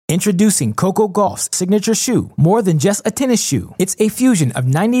Introducing Coco Gauff's signature shoe, more than just a tennis shoe. It's a fusion of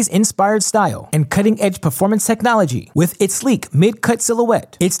 90s-inspired style and cutting-edge performance technology. With its sleek mid-cut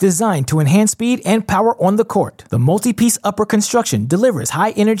silhouette, it's designed to enhance speed and power on the court. The multi-piece upper construction delivers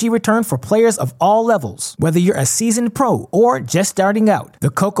high-energy return for players of all levels. Whether you're a seasoned pro or just starting out, the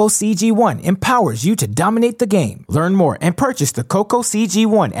Coco CG1 empowers you to dominate the game. Learn more and purchase the Coco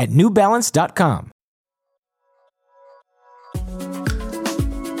CG1 at NewBalance.com.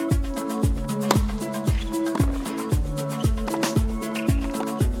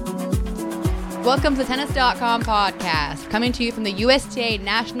 Welcome to the Tennis.com podcast, coming to you from the USTA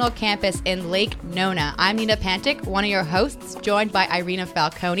National Campus in Lake Nona. I'm Nina Pantic, one of your hosts, joined by Irina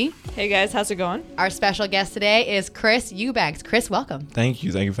Falcone. Hey guys, how's it going? Our special guest today is Chris Eubanks. Chris, welcome. Thank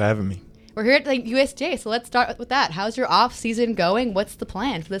you for having me. We're here at the USTA, so let's start with that. How's your off season going? What's the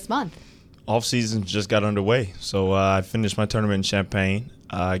plan for this month? Off season just got underway, so I finished my tournament in Champaign.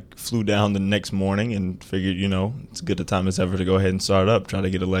 I flew down the next morning and figured, it's as good a time as ever to go ahead and start up, try to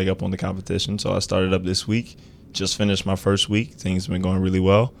get a leg up on the competition. So I started up this week, just finished my first week. Things have been going really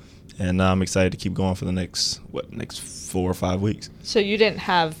well, and I'm excited to keep going for the next 4 or 5 weeks. So you didn't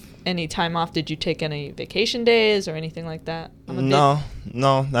have any time off? Did you take any vacation days or anything like that? No,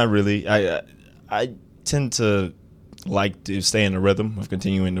 not really. I tend to like to stay in the rhythm of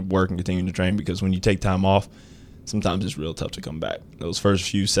continuing to work and continuing to train, because when you take time off, sometimes it's real tough to come back. Those first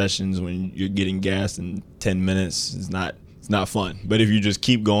few sessions when you're getting gassed in 10 minutes it's not fun. But if you just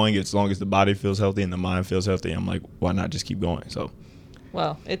keep going, as long as the body feels healthy and the mind feels healthy, I'm like, why not just keep going? So,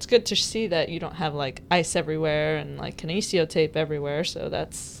 well, it's good to see that you don't have like ice everywhere and like kinesio tape everywhere. So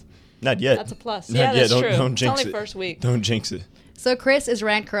that's not yet. That's a plus. Not yeah, yet. that's true. Don't jinx it's only it. First week. Don't jinx it. So Chris is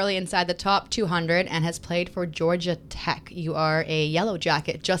ranked currently inside the top 200 and has played for Georgia Tech. You are a Yellow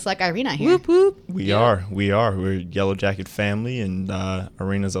Jacket, just like Irina here. Whoop, whoop. We are. We're a Yellow Jacket family, and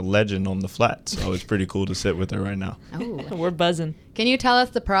Irina's a legend on the flat, so it's pretty cool to sit with her right now. Oh. We're buzzing. Can you tell us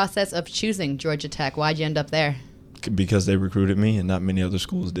the process of choosing Georgia Tech? Why'd you end up there? Because they recruited me, and not many other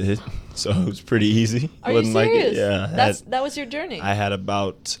schools did, so it was pretty easy. Are you serious? Yeah. That was your journey. I had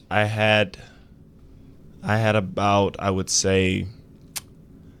about, I would say,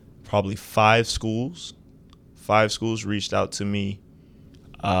 probably 5 schools. 5 schools reached out to me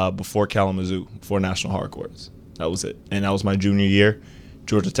before Kalamazoo, before National Hardcourts. That was it. And that was my junior year.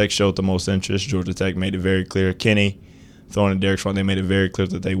 Georgia Tech showed the most interest. Georgia Tech made it very clear. Kenny, Thorne, and Derek Strong, they made it very clear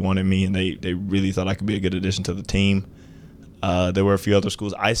that they wanted me, and they really thought I could be a good addition to the team. There were a few other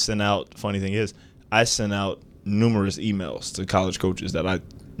schools. Funny thing is, I sent out numerous emails to college coaches that I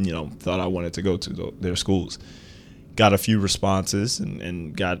thought I wanted to go to their schools. Got a few responses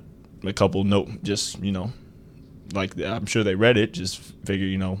and got a couple like I'm sure they read it, just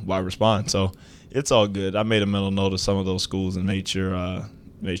figure, why respond. So it's all good. I made a mental note of some of those schools and made sure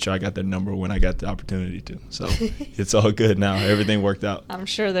I got their number when I got the opportunity to. So it's all good now. Everything worked out. I'm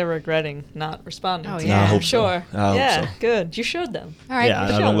sure they're regretting not responding. Oh, to yeah. you. I hope I'm sure. so. I hope so. Good. You showed them. All right. Yeah,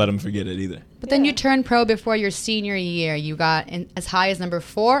 I don't let them forget it either. But then you turned pro before your senior year. You got as high as number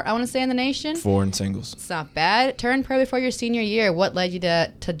 4, I want to say, in the nation. 4 in singles. It's not bad. Turned pro before your senior year. What led you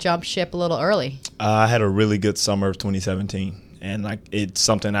to jump ship a little early? I had a really good summer of 2017, and it's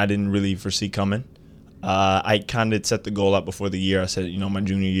something I didn't really foresee coming. I kind of set the goal out before the year. I said, my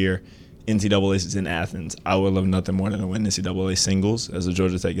junior year, NCAA is in Athens. I would love nothing more than to win NCAA singles as a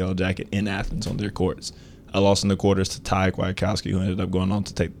Georgia Tech Yellow Jacket in Athens on their courts. I lost in the quarters to Ty Kwiatkowski, who ended up going on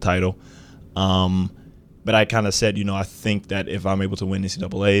to take the title. But I kind of said, I think that if I'm able to win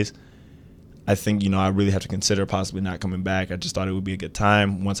NCAAs, I think, I really have to consider possibly not coming back. I just thought it would be a good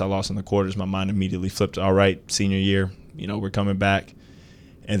time. Once I lost in the quarters, my mind immediately flipped to, all right, senior year, we're coming back.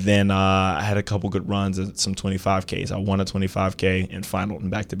 And then I had a couple good runs at some 25Ks. I won a 25K and final in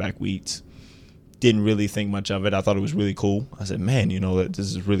back-to-back weeks. Didn't really think much of it. I thought it was really cool. I said, man, this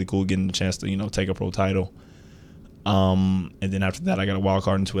is really cool getting the chance to, take a pro title. And then after that, I got a wild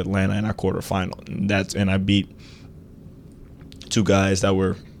card into Atlanta in our quarterfinal. And I beat 2 guys that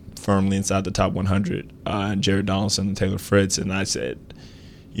were firmly inside the top 100, Jared Donaldson and Taylor Fritz. And I said,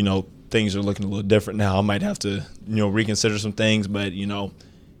 things are looking a little different now. I might have to, reconsider some things. But,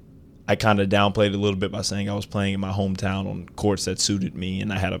 I kind of downplayed it a little bit by saying I was playing in my hometown on courts that suited me,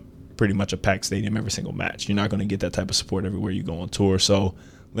 and I had pretty much a packed stadium every single match. You're not going to get that type of support everywhere you go on tour. So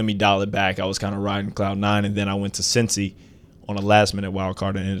let me dial it back. I was kind of riding cloud 9, and then I went to Cincy on a last-minute wild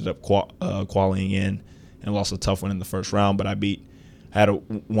card and ended up qualifying in and lost a tough one in the first round. But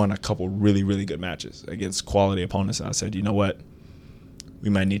won a couple really, really good matches against quality opponents, and I said, you know what? We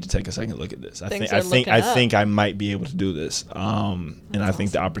might need to take a second look at this. I think I might be able to do this. And I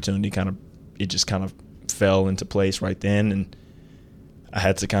think the opportunity kind of fell into place right then. And I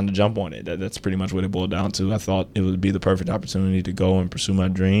had to kind of jump on it. That's pretty much what it boiled down to. I thought it would be the perfect opportunity to go and pursue my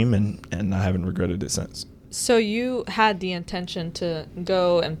dream, and I haven't regretted it since. So you had the intention to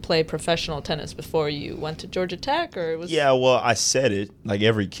go and play professional tennis before you went to Georgia Tech, or it was? Yeah, well, I said it like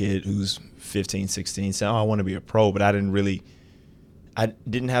every kid who's 15, 16 said, "Oh, I want to be a pro," but I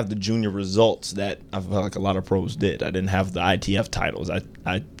didn't have the junior results that I felt like a lot of pros did. I didn't have the ITF titles. I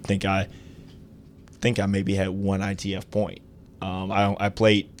think I maybe had one ITF point. I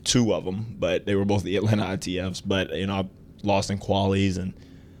played 2 of them, but they were both the Atlanta ITFs. But I lost in qualies and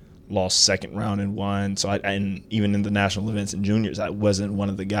lost second round in one. So and even in the national events and juniors, I wasn't one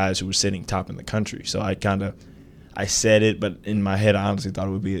of the guys who were sitting top in the country. So I said it, but in my head, I honestly thought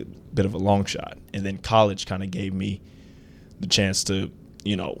it would be a bit of a long shot. And then college kind of gave me the chance to,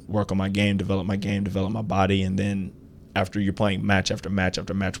 work on my game, develop my body. And then after you're playing match after match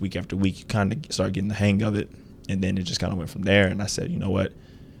after match, week after week, you kind of start getting the hang of it. And then it just kind of went from there. And I said, you know what,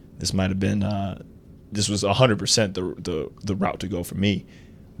 this might have been, this was 100% the route to go for me.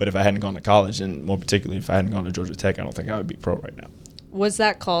 But if I hadn't gone to college, and more particularly if I hadn't gone to Georgia Tech, I don't think I would be pro right now. Was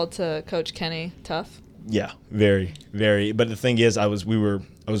that call to Coach Kenny tough? Yeah, very, very. But the thing is, I was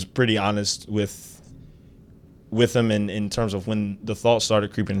pretty honest with him in terms of when the thought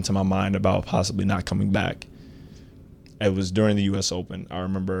started creeping into my mind about possibly not coming back. It was during the U.S. Open. I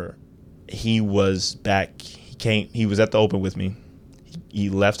remember he was back. He was at the Open with me. He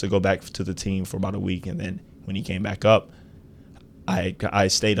left to go back to the team for about a week, and then when he came back up, I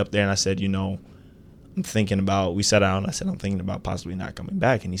stayed up there and I said, I'm thinking about, we sat down, I said, I'm thinking about possibly not coming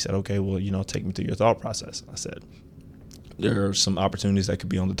back. And he said, okay, well, take me through your thought process. I said, there are some opportunities that could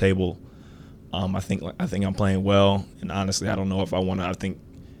be on the table. I think I'm playing well. And honestly, I don't know if I want to. I think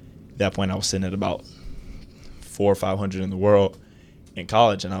at that point I was sitting at about 400 or 500 in the world in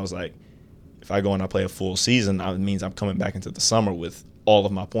college. And I was like, if I go and I play a full season, it means I'm coming back into the summer with all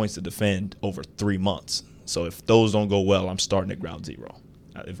of my points to defend over 3 months. So if those don't go well, I'm starting at ground zero.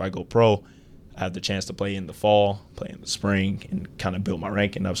 If I go pro, I have the chance to play in the fall, play in the spring, and kind of build my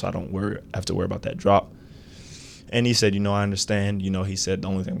ranking up so I don't have to worry about that drop. And he said, I understand. He said, the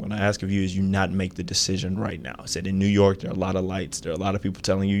only thing I'm going to ask of you is you not make the decision right now. He said, in New York, there are a lot of lights. There are a lot of people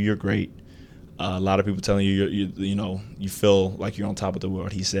telling you you're great. A lot of people telling you, you feel like you're on top of the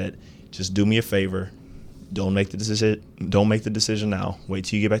world. He said, just do me a favor. Don't make the decision now. Wait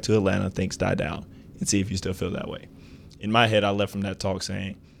till you get back to Atlanta, things die down, and see if you still feel that way. In my head, I left from that talk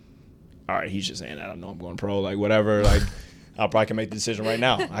saying, all right, he's just saying that. I know I'm going pro, like whatever. Like I probably can make the decision right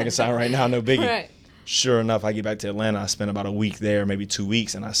now. I can sign right now, no biggie. Right. Sure enough, I get back to Atlanta. I spend about a week there, maybe 2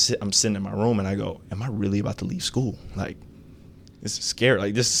 weeks, and I'm sitting in my room and I go, am I really about to leave school? Like this is scary.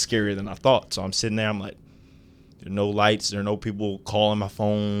 Like this is scarier than I thought. So I'm sitting there. I'm like, there are no lights. There are no people calling my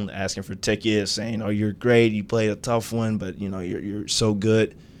phone, asking for tickets, saying, oh, you're great. You played a tough one, but you're so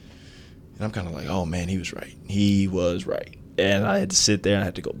good. And I'm kind of like, oh man, he was right. He was right. And I had to sit there and I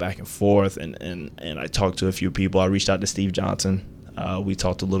had to go back and forth. And I talked to a few people. I reached out to Steve Johnson. We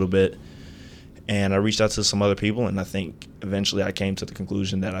talked a little bit. And I reached out to some other people. And I think eventually I came to the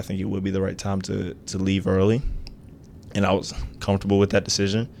conclusion that I think it would be the right time to leave early. And I was comfortable with that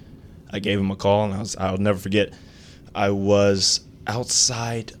decision. I gave him a call, and I'll never forget. I was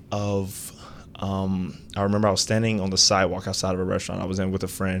outside of I remember I was standing on the sidewalk outside of a restaurant I was in with a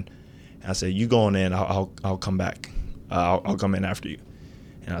friend. And I said, you going in, I'll come back. I'll come in after you.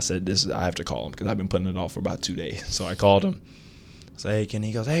 And I said, I have to call him because I've been putting it off for about 2 days. So I called him. I said, hey, Kenny.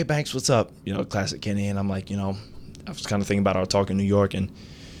 He goes, hey, Banks, what's up? Classic Kenny. And I'm like, I was kind of thinking about our talk in New York, and,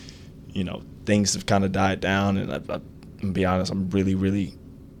 things have kind of died down. And I'm to be honest, I'm really, really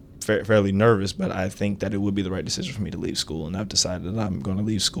fairly nervous, but I think that it would be the right decision for me to leave school. And I've decided that I'm going to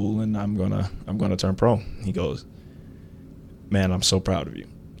leave school and I'm going to turn pro. He goes, man, I'm so proud of you.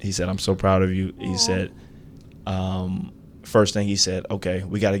 He said, I'm so proud of you. He said, first thing he said, okay,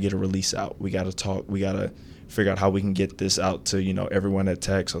 we got to get a release out. We got to talk. We got to figure out how we can get this out to, everyone at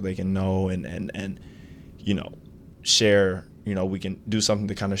Tech so they can know and share, we can do something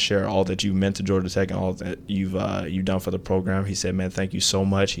to kind of share all that you meant to Georgia Tech and all that you've done for the program. He said, man, thank you so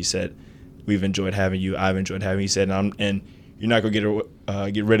much. He said, we've enjoyed having you. I've enjoyed having you. He said, and you're not going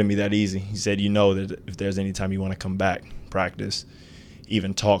to get rid of me that easy. He said, that if there's any time you want to come back, practice,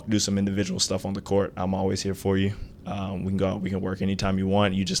 even talk, do some individual stuff on the court, I'm always here for you. We can work anytime you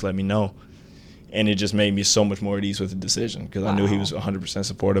want. You just let me know. And it just made me so much more at ease with the decision because I knew he was 100%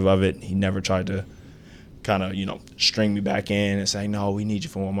 supportive of it. He never tried to kind of, string me back in and say, no, we need you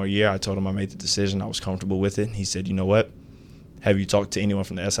for one more year. I told him I made the decision. I was comfortable with it. He said, you know what? Have you talked to anyone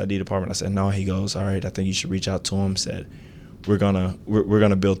from the SID department? I said, no. He goes, all right, I think you should reach out to him. Said, we're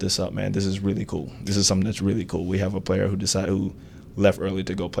gonna build this up, man. This is really cool. This is something that's really cool. We have a player who left early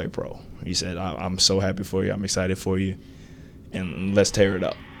to go play pro. He said, I'm so happy for you. I'm excited for you. And let's tear it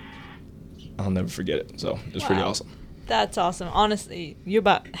up. I'll never forget it. So it's pretty awesome. That's awesome. Honestly, you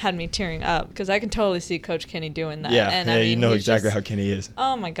about had me tearing up because I can totally see Coach Kenny doing that. Yeah, and yeah, I mean, you know he's exactly just, how Kenny is.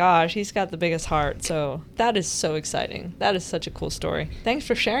 Oh my gosh, he's got the biggest heart. So that is so exciting. That is such a cool story. Thanks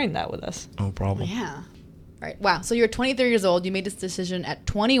for sharing that with us. No problem. Yeah. All right. Wow. So you're 23 years old. You made this decision at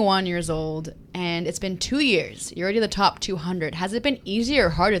 21 years old, and it's been 2 years. You're already in the top 200. Has it been easier or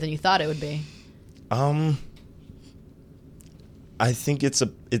harder than you thought it would be? I think it's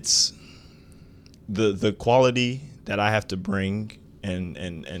the quality that I have to bring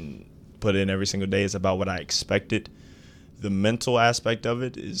and put in every single day is about what I expected. The mental aspect of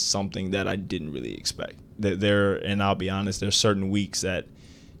it is something that I didn't really expect. And I'll be honest, there's certain weeks that,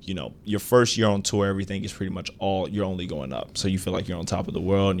 you know, your first year on tour, everything is pretty much you're only going up. So you feel like you're on top of the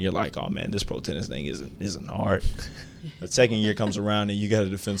world, and you're like, oh man, this pro tennis thing isn't hard. The second year comes around and you got to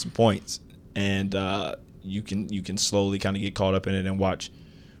defend some points, and you can slowly kind of get caught up in it and watch.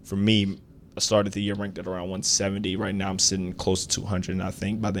 For me, I started the year ranked at around 170. Right now I'm sitting close to 200, and I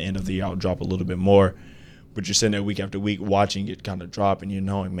think by the end of the year I'll drop a little bit more. But you're sitting there week after week watching it kind of drop, and you're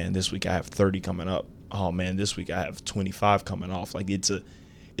knowing, man, this week I have 30 coming up. Oh man, this week I have 25 coming off. Like it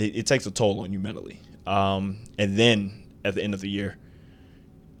takes a toll on you mentally. And then at the end of the year,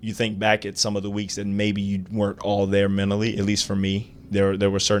 you think back at some of the weeks that maybe you weren't all there mentally. At least for me, there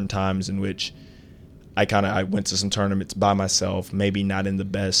were certain times in which I went to some tournaments by myself, maybe not in the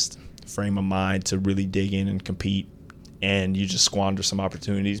best frame of mind to really dig in and compete, and you just squander some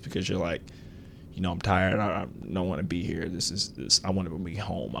opportunities because you're like, you know, I'm tired. I don't want to be here. I want to be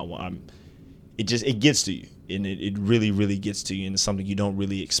home. It gets to you, and it really, really gets to you, and it's something you don't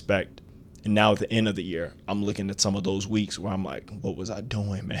really expect. And now at the end of the year, I'm looking at some of those weeks where I'm like, what was I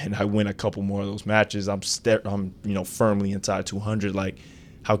doing, man? I win a couple more of those matches. I'm firmly inside 200. Like,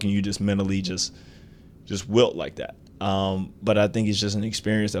 how can you just mentally just wilt like that? But I think it's just an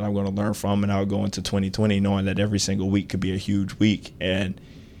experience that I'm going to learn from, and I'll go into 2020 knowing that every single week could be a huge week. And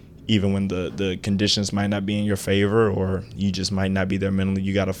even when the conditions might not be in your favor, or you just might not be there mentally,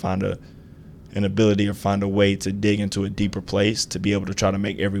 you got to find an ability or find a way to dig into a deeper place to be able to try to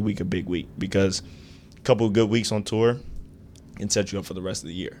make every week a big week, because a couple of good weeks on tour can set you up for the rest of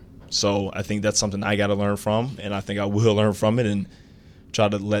the year. So I think that's something I got to learn from, and I think I will learn from it and try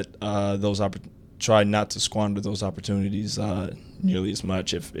to try not to squander those opportunities nearly as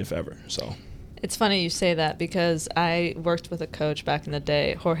much, if ever. So it's funny you say that because I worked with a coach back in the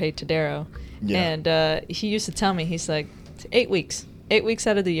day, Jorge Tadero, and he used to tell me, he's like, 8 weeks. 8 weeks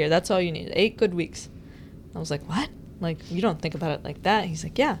out of the year, that's all you need. 8 good weeks. I was like, what? Like, you don't think about it like that. He's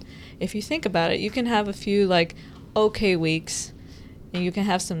like, yeah. If you think about it, you can have a few, like, okay weeks, and you can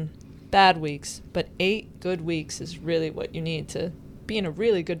have some bad weeks, but 8 good weeks is really what you need to be in a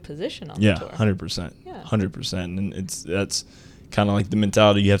really good position on the tour. 100%. Yeah, 100%. And that's kind of like the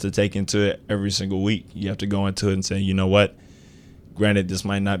mentality you have to take into it every single week. You have to go into it and say, you know what? Granted, this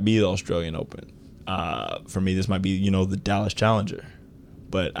might not be the Australian Open. For me, this might be, the Dallas Challenger.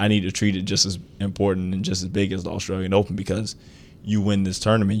 But I need to treat it just as important and just as big as the Australian Open, because you win this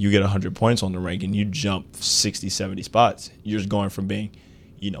tournament, you get 100 points on the ranking, you jump 60, 70 spots. You're just going from being,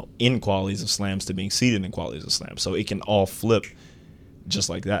 in qualities of slams to being seeded in qualities of slams. So it can all flip just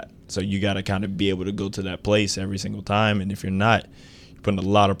like that. So you got to kind of be able to go to that place every single time. And if you're not, you're putting a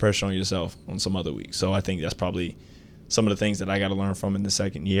lot of pressure on yourself on some other weeks. So I think that's probably some of the things that I got to learn from in the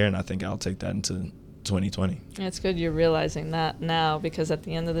second year, and I think I'll take that into 2020. It's good you're realizing that now, because at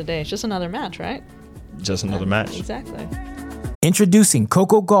the end of the day, it's just another match, right? Just another match. Exactly. Introducing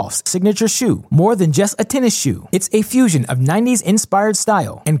Coco Gauff's signature shoe. More than just a tennis shoe, it's a fusion of 90s inspired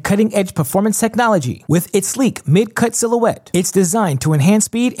style and cutting-edge performance technology. With its sleek mid-cut silhouette, it's designed to enhance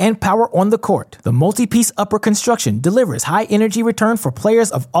speed and power on the court. The multi-piece upper construction delivers high energy return for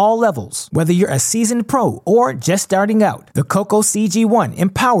players of all levels. Whether you're a seasoned pro or just starting out, the Coco CG1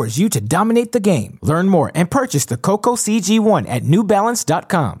 empowers you to dominate the game. Learn more and purchase the Coco CG1 at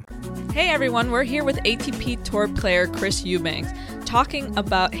newbalance.com. Hey everyone, we're here with ATP Tour player Chris Eubanks, talking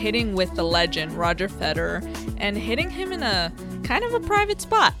about hitting with the legend Roger Federer and hitting him in a kind of a private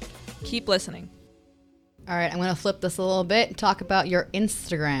spot. Keep listening. All right, I'm going to flip this a little bit and talk about your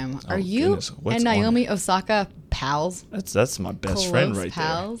Instagram. Are you and Naomi Osaka pals? That's my best friend right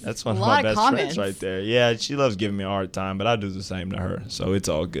pals? there. That's one of my best friends right there. Yeah, she loves giving me a hard time, but I do the same to her, so it's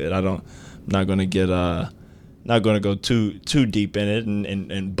all good. I'm not going to get not going to go too deep in it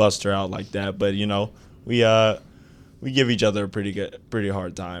and bust her out like that. But we give each other a pretty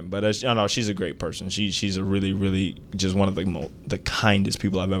hard time. But she's a great person. She's a really, really just one of the kindest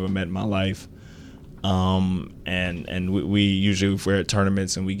people I've ever met in my life. And we usually, if we're at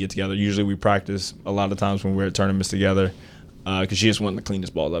tournaments and we get together, usually we practice a lot of times when we're at tournaments together, because she is one of the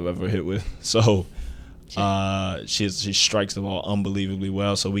cleanest balls I've ever hit with. So she strikes the ball unbelievably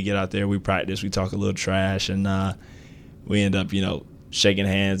well. So we get out there, we practice, we talk a little trash, and we end up, shaking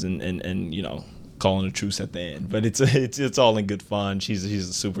hands and calling a truce at the end. But it's all in good fun. She's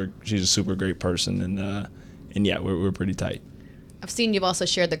a super great person, and yeah, we're pretty tight. I've seen you've also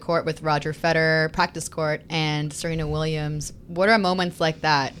shared the court with Roger Federer, practice court, and Serena Williams. What are moments like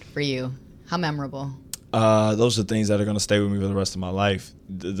that for you? How memorable? Those are things that are going to stay with me for the rest of my life.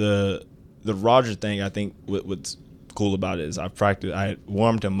 The Roger thing, I think what's cool about it is I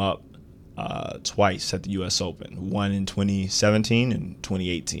warmed him up twice at the U.S. Open, one in 2017 and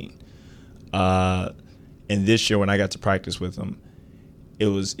 2018. And this year when I got to practice with him,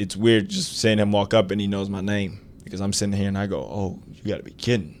 it's weird just seeing him walk up and he knows my name. Because I'm sitting here and I go, oh, you got to be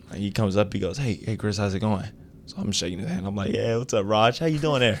kidding. Like, he comes up, he goes, hey, Chris, how's it going? So I'm shaking his hand. I'm like, yeah, what's up, Raj? How you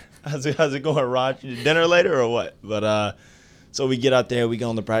doing there? How's it going, Raj? Dinner later or what? But so we get out there, we go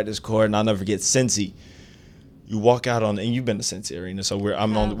on the practice court, and I'll never forget Cincy. You walk out and you've been to Cincy Arena, so we're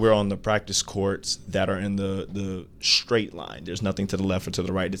on the practice courts that are in the straight line. There's nothing to the left or to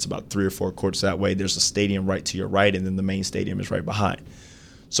the right. It's about 3 or 4 courts that way. There's a stadium right to your right, and then the main stadium is right behind.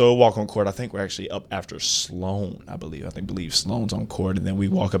 So we walk on court. I think we're actually up after Sloane, I believe. I believe Sloane's on court, and then we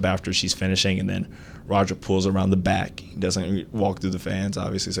walk up after she's finishing, and then Roger pulls around the back. He doesn't walk through the fans,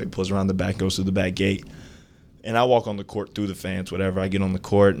 obviously, so he pulls around the back, goes through the back gate. And I walk on the court through the fans, whatever. I get on the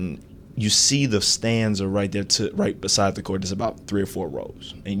court, and you see the stands are right there, right beside the court. There's about 3 or 4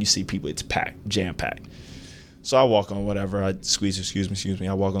 rows, and you see people. It's packed, jam-packed. So I walk on whatever. I squeeze, excuse me.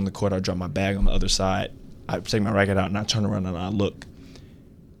 I walk on the court. I drop my bag on the other side. I take my racket out, and I turn around, and I look.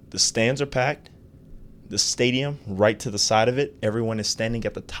 The stands are packed. The stadium right to the side of it, everyone is standing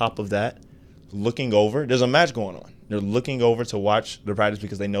at the top of that, looking over. There's a match going on. They're looking over to watch the practice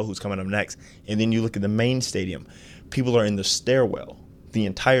because they know who's coming up next. And then you look at the main stadium. People are in the stairwell, the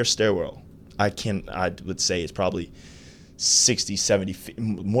entire stairwell. I would say it's probably 60, 70 feet,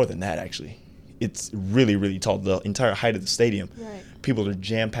 more than that actually. It's really, really tall. The entire height of the stadium. Right. People are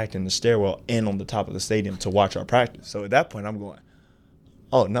jam-packed in the stairwell and on the top of the stadium to watch our practice. So at that point, I'm going,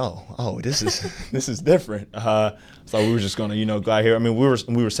 oh no! Oh, this is different. So we were just gonna, go out here. I mean,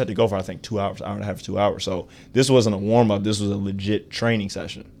 we were set to go for I think 2 hours, hour and a half, 2 hours. So this wasn't a warm up. This was a legit training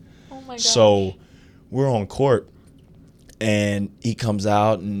session. Oh my gosh. So we're on court, and he comes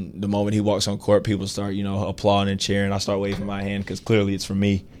out, and the moment he walks on court, people start, applauding and cheering. I start waving my hand because clearly it's for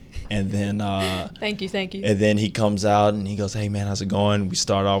me. And then thank you. And then he comes out and he goes, "Hey man, how's it going?" We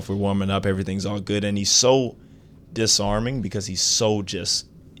start off, we're warming up, everything's all good, and he's so disarming because he's so just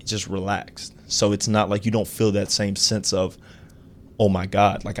relaxed. So it's not like you don't feel that same sense of, oh my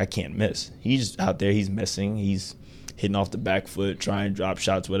God, like I can't miss. He's out there, he's missing, he's hitting off the back foot, trying drop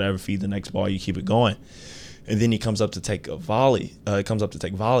shots, whatever, feed the next ball, you keep it going. And then he comes up to take a volley.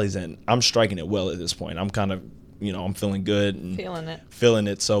 Volleys, and I'm striking it well at this point. I'm kind of, I'm feeling good and feeling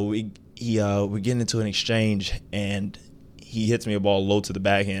it. So we're getting into an exchange, and he hits me a ball low to the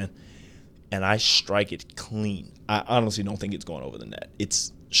backhand, and I strike it clean. I honestly don't think it's going over the net.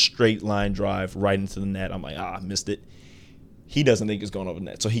 It's straight line drive right into the net. I'm like, I missed it. He doesn't think it's going over the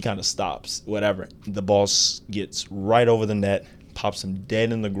net, so he kind of stops, whatever. The ball gets right over the net, pops him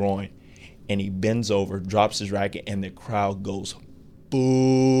dead in the groin, and he bends over, drops his racket, and the crowd goes,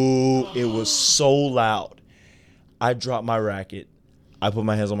 boo. It was so loud. I drop my racket. I put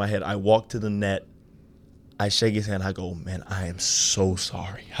my hands on my head. I walk to the net. I shake his hand. I go, man, I am so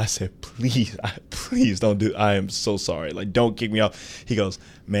sorry. I said, please don't do it. I am so sorry. Like, don't kick me off. He goes,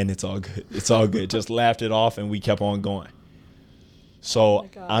 man, it's all good. It's all good. Just laughed it off, and we kept on going. So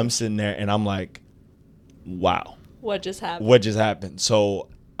I'm sitting there, and I'm like, wow. What just happened? So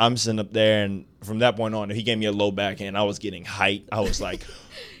I'm sitting up there, and from that point on, he gave me a low backhand. I was getting height. I was like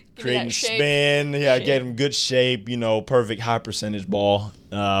creating spin. Yeah, I gave him good shape, perfect high percentage ball.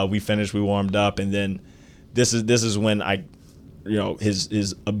 We finished, we warmed up, and then this is when I,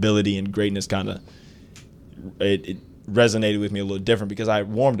 his ability and greatness kind of it resonated with me a little different because I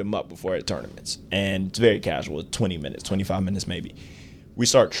warmed him up before at tournaments, and it's very casual, 20 minutes, 25 minutes maybe. We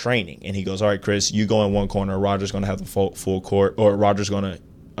start training, and he goes, all right, Chris, you go in one corner, Roger's going to have the full court, or Roger's going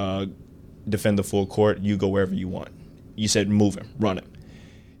to defend the full court, you go wherever you want. You said move him, run him.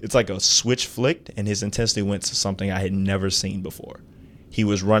 It's like a switch flicked, and his intensity went to something I had never seen before. He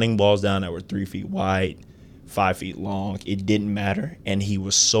was running balls down that were 3 feet wide, 5 feet long. It didn't matter. And he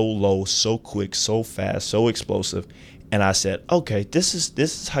was so low, so quick, so fast, so explosive. And I said, okay, this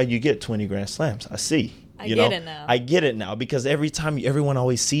is how you get 20 Grand Slams. I see. I get it now. I get it now because everyone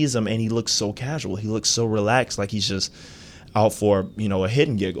always sees him and he looks so casual. He looks so relaxed, like he's just out for, a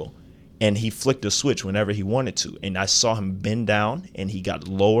hidden giggle. And he flicked a switch whenever he wanted to. And I saw him bend down and he got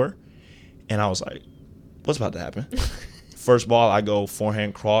lower. And I was like, what's about to happen? First ball, I go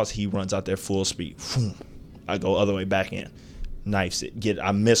forehand cross. He runs out there full speed. I go other way back in. Knifes it.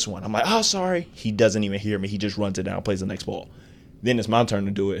 I miss one. I'm like, oh, sorry. He doesn't even hear me. He just runs it down, plays the next ball. Then it's my turn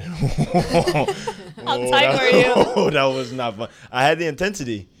to do it. How tight were you? Oh, that was not fun. I had the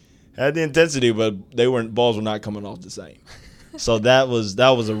intensity, but balls were not coming off the same. So that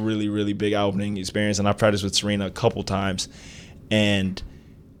was a really, really big opening experience. And I practiced with Serena a couple times. And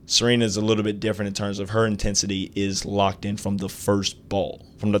Serena's a little bit different in terms of her intensity is locked in from the first ball,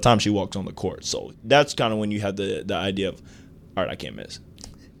 from the time she walks on the court. So that's kind of when you have the idea of, all right, I can't miss.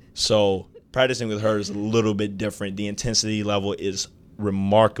 So practicing with her is a little bit different. The intensity level is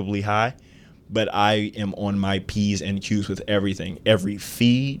remarkably high, but I am on my P's and Q's with everything. Every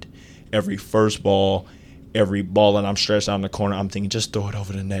feed, every first ball, every ball that I'm stretched out in the corner, I'm thinking, just throw it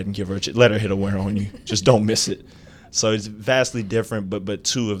over the net and let her hit a winner on you. Just don't miss it. So it's vastly different, but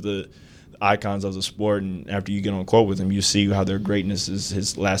two of the icons of the sport, and after you get on court with them, you see how their greatness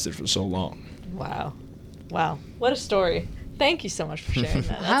has lasted for so long. Wow. What a story. Thank you so much for sharing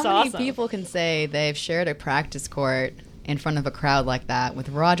that. That's How many awesome. people can say they've shared a practice court in front of a crowd like that with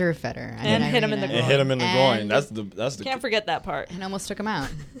Roger Federer? And hit him in the groin. And hit him in the groin. And That's the Can't forget that part. And almost took him out.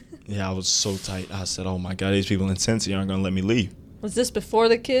 Yeah, I was so tight. I said, oh, my God, these people in Cincy aren't going to let me leave. Was this before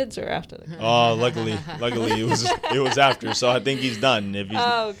the kids or after the kids? Oh, luckily it was after. So I think he's done.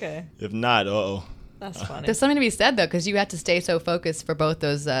 Okay. If not, That's funny. There's something to be said, though, because you had to stay so focused for both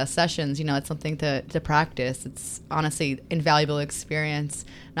those sessions. It's something to practice. It's honestly invaluable experience.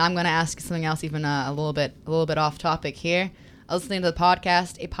 Now I'm going to ask you something else, even a little bit off topic here. I was listening to a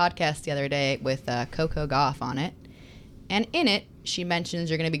podcast the other day with Coco Gauff on it. And in it, she mentions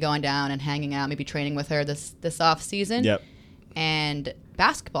you're going to be going down and hanging out, maybe training with her this off season. Yep. And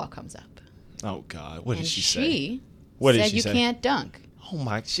basketball comes up. Oh, God. What did she say? She What did said she you say? can't dunk. Oh,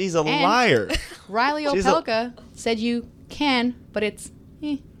 my. She's a liar. Riley She's Opelka said you can, but it's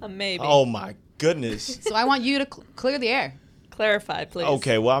A maybe. Oh, my goodness. So I want you to clear the air. Clarify, please.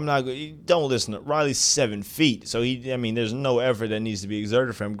 Okay, well, I'm not. Don't listen. Riley's 7 feet, so there's no effort that needs to be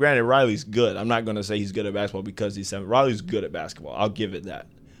exerted for him. Granted, Riley's good. I'm not going to say he's good at basketball because he's 7. Riley's good at basketball. I'll give it that.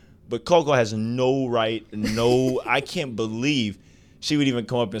 But Coco has no right. I can't believe she would even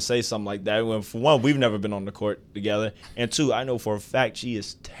come up and say something like that. When, for one, we've never been on the court together, and two, I know for a fact she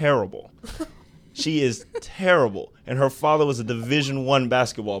is terrible. She is terrible, and her father was a Division I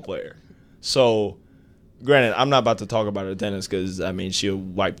basketball player. So. Granted, I'm not about to talk about her tennis because, she'll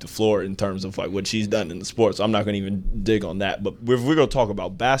wipe the floor in terms of what she's done in the sport. So I'm not going to even dig on that. But if we're going to talk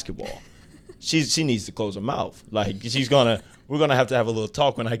about basketball, she needs to close her mouth. We're going to have a little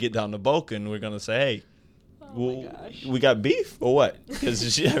talk when I get down to Boca, and we're going to say, hey, we got beef or what?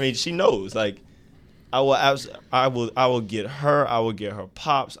 Because she knows. I will get her. I will get her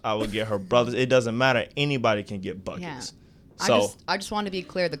pops. I will get her brothers. It doesn't matter. Anybody can get buckets. Yeah. So, I just want to be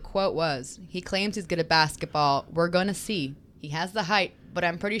clear. The quote was, he claims he's good at basketball. We're going to see. He has the height, but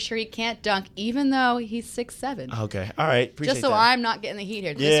I'm pretty sure he can't dunk, even though he's 6'7". Okay. All right. Appreciate Just so that. I'm not getting the heat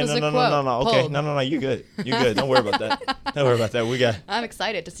here. Yeah, This was a quote. No. Okay. pulled. No. You're good. You're good. Don't worry about that. We got. I'm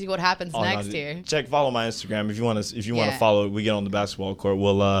excited to see what happens next here. Follow my Instagram if you want to follow. We get on the basketball court.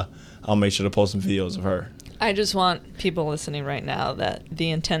 I'll make sure to post some videos of her. I just want people listening right now that the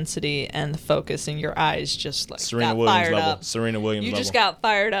intensity and the focus in your eyes just Serena got Williams fired level. up. Serena Williams You level. just got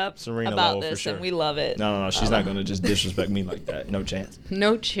fired up Serena about level this, for sure. and we love it. No. She's not going to just disrespect me like that. No chance.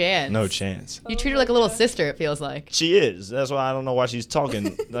 No chance. No chance. You treat her like a little sister, it feels like. She is. That's why I don't know why she's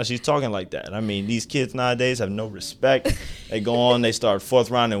talking. She's talking like that. These kids nowadays have no respect. They go on. They start 4th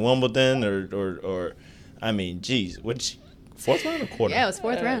round in Wimbledon, or geez, what? Fourth round or quarter? Yeah, it was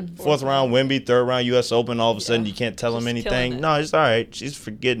fourth round. Fourth round, Wemby. 3rd round, U.S. Open. All of a sudden, you can't tell them She's killing anything. it. No, it's all right. She's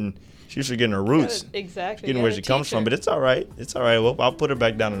forgetting her roots. Exactly. Getting where she comes from, but it's all right. It's all right. Well, I'll put her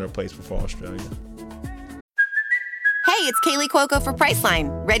back down in her place before Australia. Hey, it's Kaylee Cuoco for Priceline.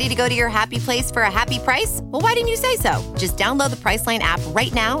 Ready to go to your happy place for a happy price? Well, why didn't you say so? Just download the Priceline app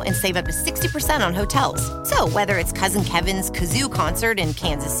right now and save up to 60% on hotels. So whether it's Cousin Kevin's Kazoo Concert in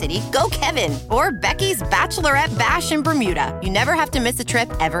Kansas City, go Kevin, or Becky's Bachelorette Bash in Bermuda, you never have to miss a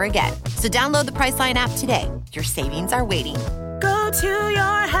trip ever again. So download the Priceline app today. Your savings are waiting. Go to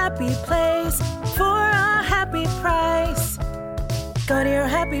your happy place for a happy price. Go to your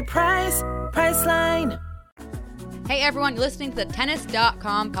happy price, Priceline. Hey everyone, you're listening to the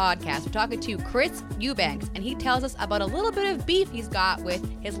Tennis.com podcast. We're talking to Chris Eubanks, and he tells us about a little bit of beef he's got with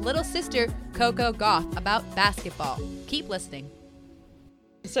his little sister, Coco Gauff, about basketball. Keep listening.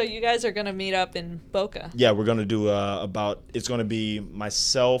 So you guys are going to meet up in Boca. Yeah, we're going to do it's going to be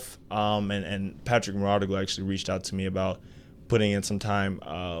myself and Patrick Maradigal actually reached out to me about putting in some time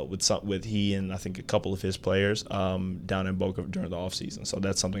with he and I think a couple of his players down in Boca during the offseason. So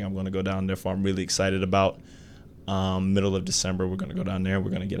that's something I'm going to go down there for. I'm really excited about. Middle of December, we're going to go down there. We're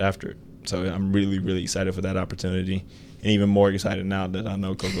going to get after it. So I'm really, really excited for that opportunity. And even more excited now that I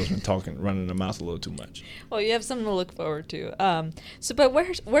know Coco's been running her mouth a little too much. Well, you have something to look forward to. But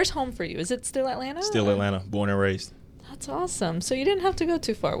where's home for you? Is it still Atlanta? Still Atlanta, born and raised. That's awesome. So you didn't have to go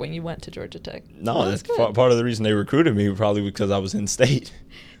too far when you went to Georgia Tech. No, well, that's part of the reason they recruited me, probably because I was in state.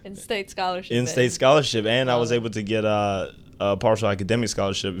 In-state scholarship. In-state scholarship, and I was able to get a partial academic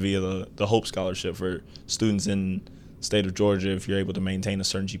scholarship via the Hope Scholarship for students in the state of Georgia. If you're able to maintain a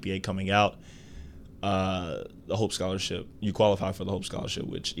certain GPA coming out, the Hope Scholarship, you qualify for the Hope Scholarship,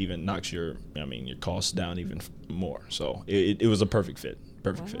 which even knocks your costs down even more. So it was a perfect fit.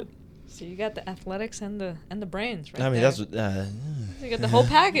 Fit. So you got the athletics and the brains, right? I mean, there. that's what. You got the whole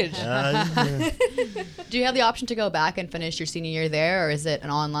package. Do you have the option to go back and finish your senior year there, or is it an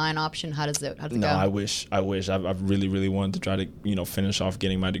online option? How does it go? No, I wish. I've really, really wanted to try to finish off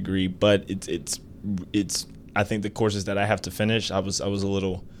getting my degree, but it's. I think the courses that I have to finish, I was a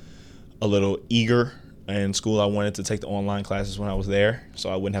little eager in school. I wanted to take the online classes when I was there, so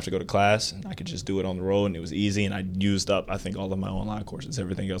I wouldn't have to go to class, and I could just do it on the road, and it was easy. And I used up, I think, all of my online courses.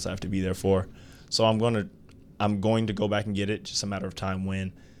 Everything else I have to be there for. So I'm going to go back and get it. Just a matter of time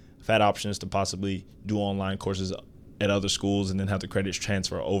when. I've had options to possibly do online courses at other schools and then have the credits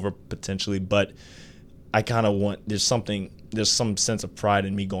transfer over potentially, but I kind of want there's some sense of pride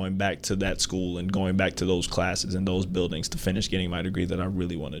in me going back to that school and going back to those classes and those buildings to finish getting my degree that I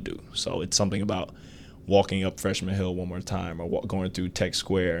really want to do. So it's something about walking up Freshman Hill one more time, or going through Tech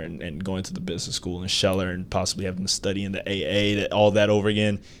Square and going to the business school in Scheller and possibly having to study in the AA, all that over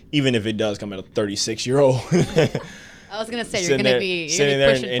again, even if it does come at a 36-year-old. I was going to say, you're going to be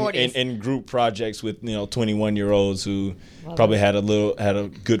pushing 40s. In group projects with 21-year-olds who probably had a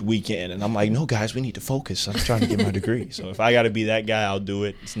good weekend, and I'm like, no guys, we need to focus. I'm trying to get my degree. So if I got to be that guy, I'll do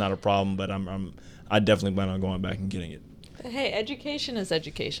it. It's not a problem, but I definitely plan on going back and getting it. But hey, education is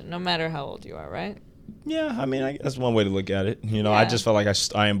education, no matter how old you are, right? Yeah, I mean, that's one way to look at it. I just felt like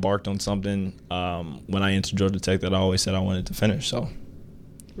I embarked on something when I entered Georgia Tech that I always said I wanted to finish. So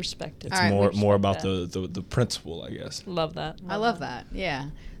respect it. It's more about the principle, I guess. Love that. I love that. Yeah.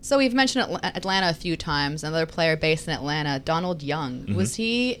 So we've mentioned Atlanta a few times. Another player based in Atlanta, Donald Young. Mm-hmm. Was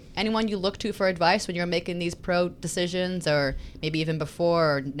he anyone you looked to for advice when you were making these pro decisions, or maybe even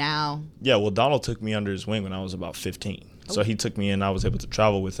before or now? Yeah, well, Donald took me under his wing when I was about 15. Oh. So he took me in. I was able to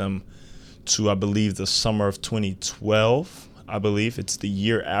travel with him to, I believe, the summer of 2012. I believe it's the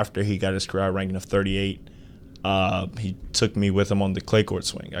year after he got his career ranking of 38. He took me with him on the clay court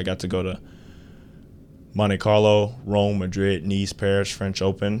swing. I got to go to Monte Carlo, Rome, Madrid, Nice, Paris, French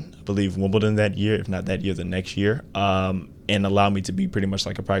Open, I believe Wimbledon that year, if not that year, the next year, and allowed me to be pretty much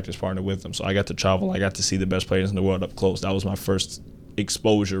like a practice partner with them. So I got to travel. I got to see the best players in the world up close. That was my first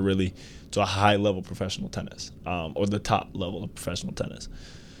exposure, really, to a high-level professional tennis, or the top level of professional tennis.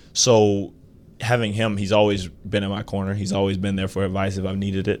 So having him, he's always been in my corner. He's always been there for advice if I've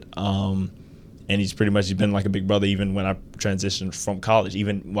needed it. And he's been like a big brother even when I transitioned from college.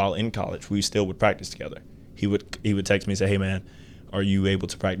 Even while in college, we still would practice together. He would text me and say, hey, man, are you able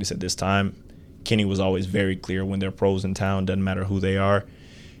to practice at this time? Kenny was always very clear when there are pros in town, doesn't matter who they are,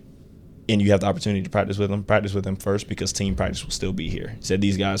 and you have the opportunity to practice with them first, because team practice will still be here. He said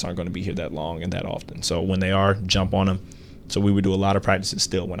these guys aren't going to be here that long and that often. So when they are, jump on them. So we would do a lot of practices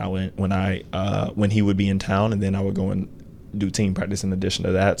still when he would be in town, and then I would go and do team practice in addition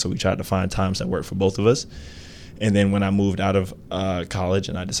to that. So we tried to find times that worked for both of us. And then when I moved out of college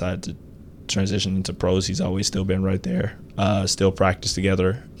and I decided to transition into pros, he's always still been right there. Still practice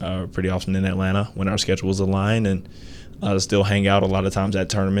together pretty often in Atlanta when our schedules align, and still hang out a lot of times at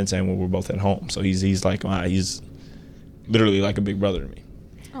tournaments and when we're both at home. So he's literally like a big brother to me.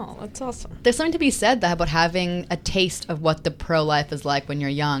 Oh, that's awesome. There's something to be said about having a taste of what the pro life is like when you're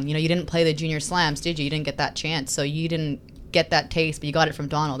young. You didn't play the junior slams, did you? You didn't get that chance, so you didn't get that taste, but you got it from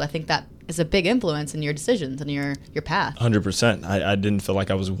Donald. I think that is a big influence in your decisions and your path. 100%. I didn't feel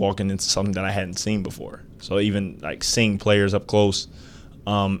like I was walking into something that I hadn't seen before. So even like seeing players up close,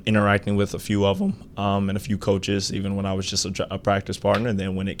 interacting with a few of them, and a few coaches, even when I was just a practice partner. And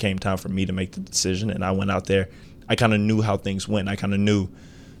then when it came time for me to make the decision and I went out there, I kind of knew how things went. I kind of knew,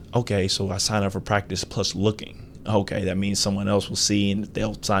 okay, so I signed up for practice plus looking. okay, that means someone else will see and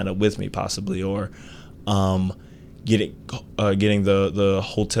they'll sign up with me possibly, or getting the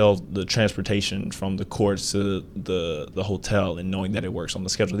hotel, the transportation from the courts to the hotel, and knowing that it works on the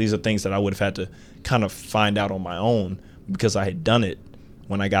schedule. These are things that I would have had to kind of find out on my own because I had done it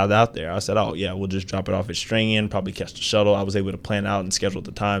when I got out there. I said, oh yeah, we'll just drop it off at String, probably catch the shuttle. I was able to plan out and schedule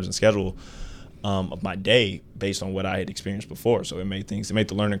the times and schedule of my day based on what I had experienced before. So it made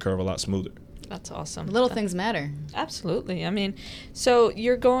the learning curve a lot smoother. That's awesome. Little things matter. Absolutely. I mean, so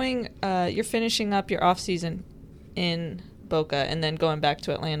you're finishing up your off season in Boca and then going back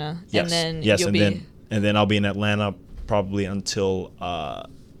to Atlanta. Yes. And then and then I'll be in Atlanta probably until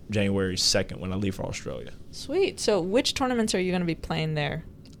January 2nd when I leave for Australia. Sweet. So which tournaments are you going to be playing there?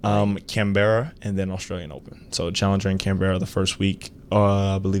 Canberra and then Australian Open. So Challenger in Canberra the first week,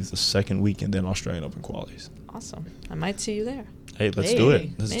 I believe the second week, and then Australian Open qualies. Awesome. I might see you there. Hey, let's do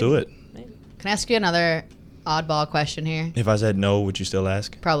it. Let's do it. Maybe. Can I ask you another oddball question here? If I said no, would you still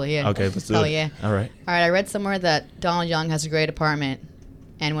ask? Probably, yeah. Okay, let's do it. Probably, yeah. All right. All right, I read somewhere that Donald Young has a great apartment,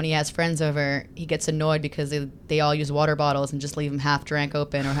 and when he has friends over, he gets annoyed because they all use water bottles and just leave them half drank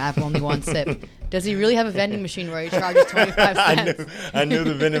open or have only one sip. Does he really have a vending machine where he charges 25 cents? I knew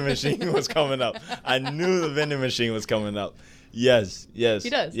the vending machine was coming up. Yes. He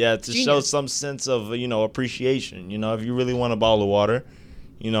does. Yeah, to Genius. show some sense of, appreciation. If you really want a bottle of water,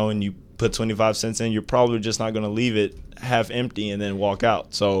 and you put 25 cents in, you're probably just not going to leave it half empty and then walk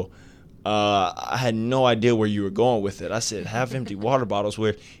out. So I had no idea where you were going with it. I said, half empty water bottles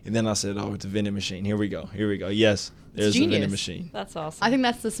where, and then I said, oh, it's a vending machine. Here we go. Yes, there's a vending machine. That's awesome. I think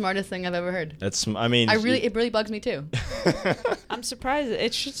that's the smartest thing I've ever heard. It really bugs me too. I'm surprised.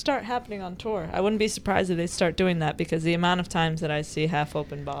 It should start happening on tour. I wouldn't be surprised if they start doing that because the amount of times that I see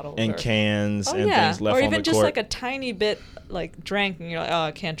half-open bottles and cans and things left on the court. Or even just like a tiny bit like drank and you're like, oh,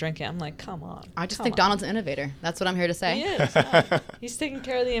 I can't drink it. I'm like, come on. I just think Donald's an innovator. That's what I'm here to say. He is. He's taking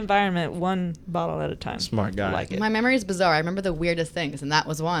care of the environment one bottle at a time. Smart guy. I like it. My memory is bizarre. I remember the weirdest things, and that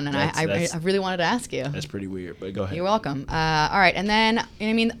was one. And I really wanted to ask you. That's pretty weird, but go ahead. You're welcome. All right, and then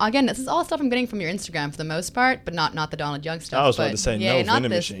again, this is all stuff I'm getting from your Instagram for the most part, but not the Donald Young stuff. I was about to say not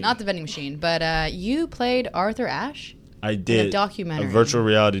the vending machine. But you played Arthur Ashe. I did. A documentary. A virtual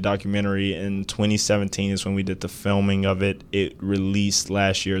reality documentary in 2017 is when we did the filming of it. It released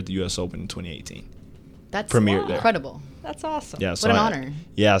last year at the U.S. Open in 2018. That's premiered there. Incredible. That's awesome. Yeah, what an honor.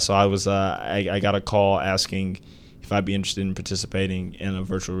 Yeah, so I was I got a call asking if I'd be interested in participating in a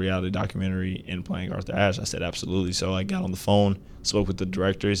virtual reality documentary and playing Arthur Ashe. I said absolutely. So I got on the phone, spoke with the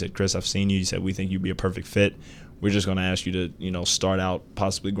director. He said, Chris, I've seen you. He said, we think you'd be a perfect fit. We're just going to ask you to, start out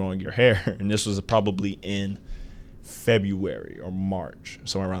possibly growing your hair. And this was probably in February or March,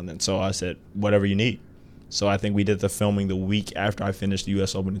 somewhere around then. So I said, whatever you need. So I think we did the filming the week after I finished the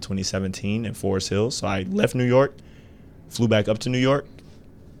U.S. Open in 2017 in Forest Hills. So I left New York, flew back up to New York.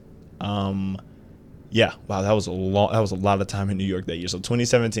 Yeah, wow, that was a lot of time in New York that year. So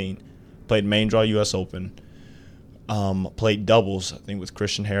 2017, played main draw U.S. Open, played doubles, I think, with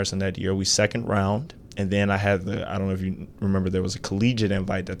Christian Harrison that year. We second round, and then I had I don't know if you remember, there was a collegiate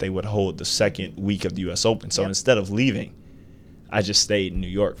invite that they would hold the second week of the U.S. Open. So instead of leaving, I just stayed in New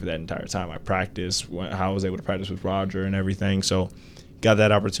York for that entire time. I practiced, how I was able to practice with Roger and everything. So got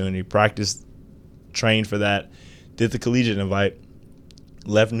that opportunity, practiced, trained for that, did the collegiate invite,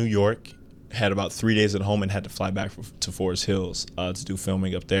 left New York, had about 3 days at home and had to fly back to Forest Hills to do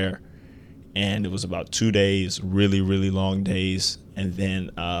filming up there. And it was about 2 days, really, really long days. And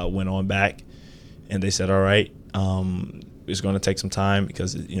then went on back, and they said, all right, it's going to take some time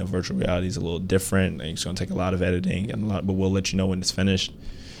because, virtual reality is a little different. It's going to take a lot of editing, but we'll let you know when it's finished.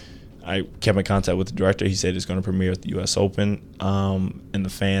 I kept in contact with the director. He said it's going to premiere at the U.S. Open in the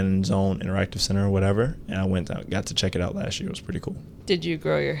Fan Zone Interactive Center or whatever. And I got to check it out last year. It was pretty cool. Did you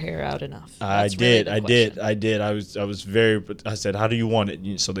grow your hair out enough? I did. I was very. I said, how do you want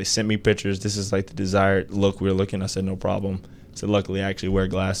it? So they sent me pictures. This is like the desired look we were looking. I said, no problem. I said, luckily I actually wear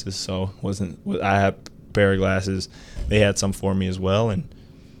glasses, so I had a pair of glasses. They had some for me as well, and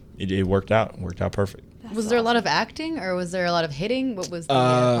it worked out. It worked out perfect. Was there a lot of acting, or was there a lot of hitting? What was the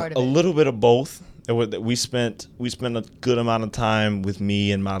part of it? A little bit of both. We spent a good amount of time with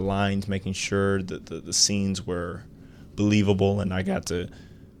me and my lines, making sure that the scenes were believable, and I got to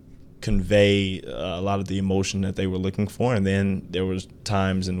convey a lot of the emotion that they were looking for. And then there was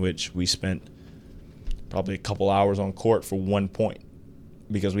times in which we spent probably a couple hours on court for 1 point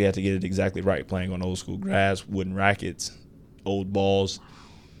because we had to get it exactly right, playing on old school grass, wooden rackets, old balls.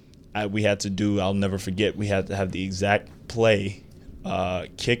 I'll never forget, we had to have the exact play,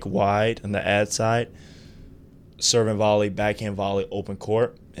 kick wide on the ad side, serve and volley, backhand volley, open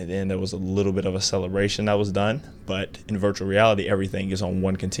court. And then there was a little bit of a celebration that was done. But in virtual reality, everything is on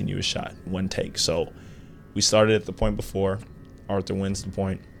one continuous shot, one take. So we started at the point before. Arthur wins the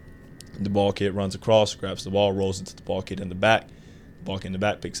point. The ball kid runs across, grabs the ball, rolls into the ball kid in the back. The ball kid in the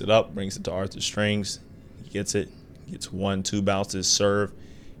back picks it up, brings it to Arthur's strings. He gets it. Gets 1, 2 bounces, serve,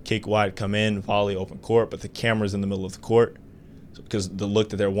 kick wide, come in, volley, open court. But the camera's in the middle of the court because the look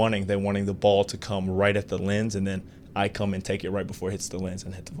that they're wanting the ball to come right at the lens, and then I come and take it right before it hits the lens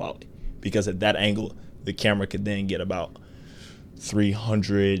and hit the volley. Because at that angle, the camera could then get about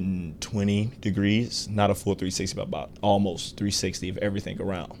 320 degrees, not a full 360, but about almost 360 of everything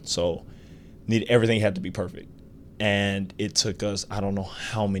around. So everything had to be perfect. And it took us, I don't know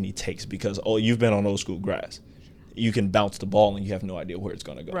how many takes, because you've been on old school grass. You can bounce the ball and you have no idea where it's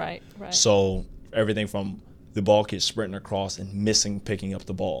going to go. Right. So everything from the ball kid sprinting across and picking up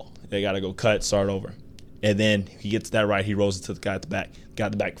the ball. They got to go cut, start over. And then he gets that right. He rolls it to the guy at the back. Guy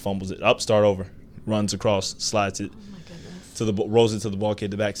at the back fumbles it up, start over. Runs across, slides it. Oh, my goodness. Rolls it to the ball kid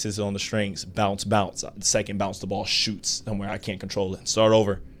at the back, sits it on the strings, bounce. The second bounce, the ball shoots somewhere I can't control it. Start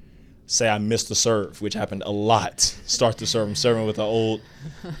over. Say I missed the serve, which happened a lot. Start the serve. I'm serving with an old,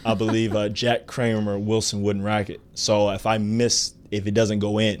 I believe, Jack Kramer Wilson wooden racket. So if it doesn't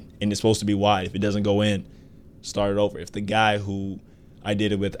go in, and it's supposed to be wide, if it doesn't go in, start it over. If the guy who I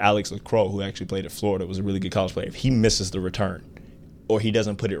did it with, Alex LaCroix, who actually played at Florida, was a really good college player, if he misses the return or he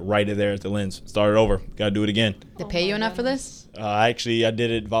doesn't put it right there at the lens, start it over. Got to do it again. They pay you enough for this? Actually, I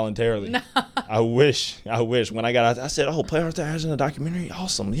did it voluntarily. No. I wish. When I got out, I said, Play Arthur Ashe in a documentary?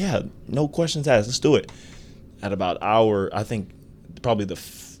 Awesome. Yeah, no questions asked. Let's do it. At about hour, I think probably the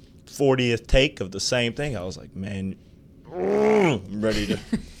 40th take of the same thing, I was like, man, I'm ready to.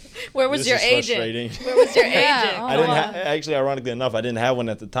 Where was your agent? Where was your agent? I didn't actually, ironically enough, I didn't have one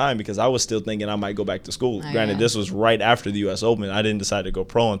at the time because I was still thinking I might go back to school. Granted, this was right after the U.S. Open. I didn't decide to go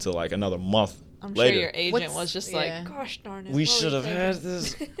pro until like another month I'm later. sure your agent was just like, gosh darn it. We should have had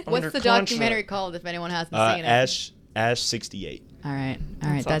this. What's the documentary called if anyone hasn't seen it? Ash 68. All right.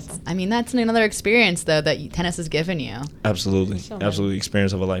 That's awesome. That's another experience though that tennis has given you. Absolutely. Absolutely.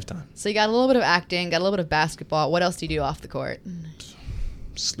 Experience of a lifetime. So you got a little bit of acting, got a little bit of basketball. What else do you do off the court?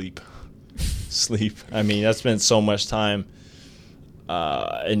 Sleep. I mean, I spent so much time,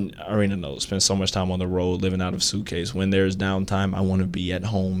 and Irina knows, spent so much time on the road, living out of a suitcase. When there's downtime, I want to be at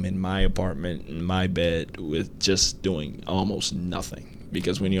home in my apartment, in my bed, with just doing almost nothing.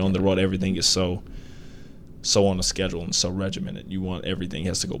 Because when you're on the road, everything is so on a schedule and so regimented. Everything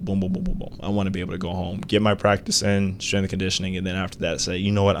has to go boom, boom, boom, boom, boom. I want to be able to go home, get my practice in, strength and conditioning, and then after that say,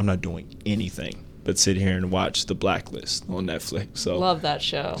 you know what, I'm not doing anything but sit here and watch The Blacklist on Netflix. So love that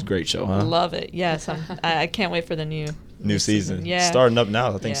show. It's a great show, huh? Love it. Yes, I can't wait for the new season. Yeah, starting up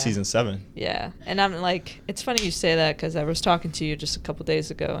now. I think season 7. Yeah, and I'm like, it's funny you say that because I was talking to you just a couple days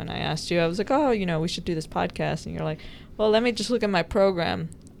ago, and I asked you, I was like, we should do this podcast, and you're like, well, let me just look at my program.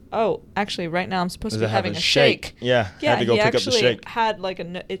 Oh, actually, right now I'm supposed to be having a shake. Yeah, had to go pick up the shake. Had like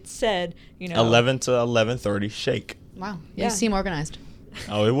it said, 11 to 11:30 shake. Wow, you seem organized.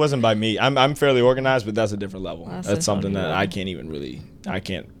 Oh, it wasn't by me. I'm fairly organized, but that's a different level. That's something that level. I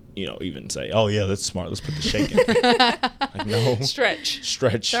can't even say, oh yeah, that's smart. Let's put the shake in. Like, no. Stretch.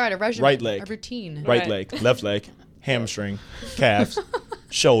 Start a regimen. Right leg. A routine. Right leg. Left leg. Hamstring. Calves.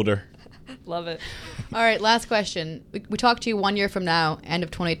 Shoulder. Love it. All right, last question. We talked to you 1 year from now, end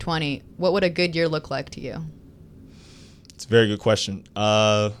of 2020. What would a good year look like to you? It's a very good question.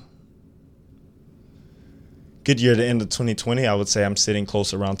 Good year to end of 2020. I would say I'm sitting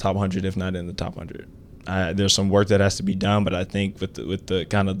close around top 100, if not in the top 100. There's some work that has to be done, but I think with the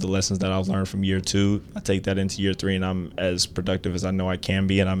kind of the lessons that I've learned from year 2, I take that into year 3, and I'm as productive as I know I can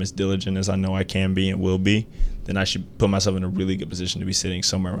be, and I'm as diligent as I know I can be and will be. Then I should put myself in a really good position to be sitting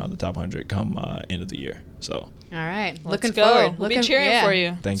somewhere around the top 100 come end of the year. So. All right. Looking forward. We'll be cheering for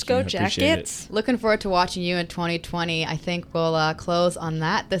you. Thank you. Let's go, Jackets. Looking forward to watching you in 2020. I think we'll close on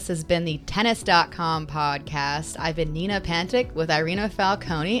that. This has been the Tennis.com podcast. I've been Nina Pantic with Irina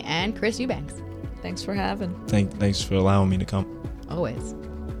Falcone and Chris Eubanks. Thanks for having. Thanks for allowing me to come. Always.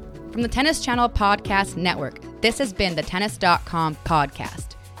 From the Tennis Channel Podcast Network, this has been the Tennis.com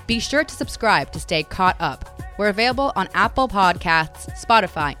podcast. Be sure to subscribe to stay caught up. We're available on Apple Podcasts,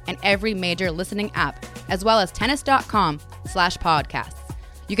 Spotify, and every major listening app, as well as tennis.com/podcasts.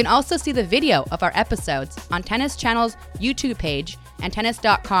 You can also see the video of our episodes on Tennis Channel's YouTube page and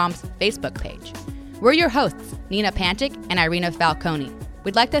tennis.com's Facebook page. We're your hosts, Nina Pantic and Irina Falcone.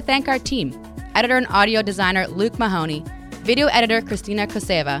 We'd like to thank our team, editor and audio designer Luke Mahoney, video editor Christina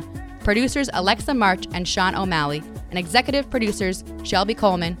Koseva, producers Alexa March and Sean O'Malley, and executive producers Shelby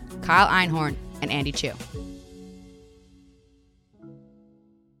Coleman, Kyle Einhorn, and Andy Chu.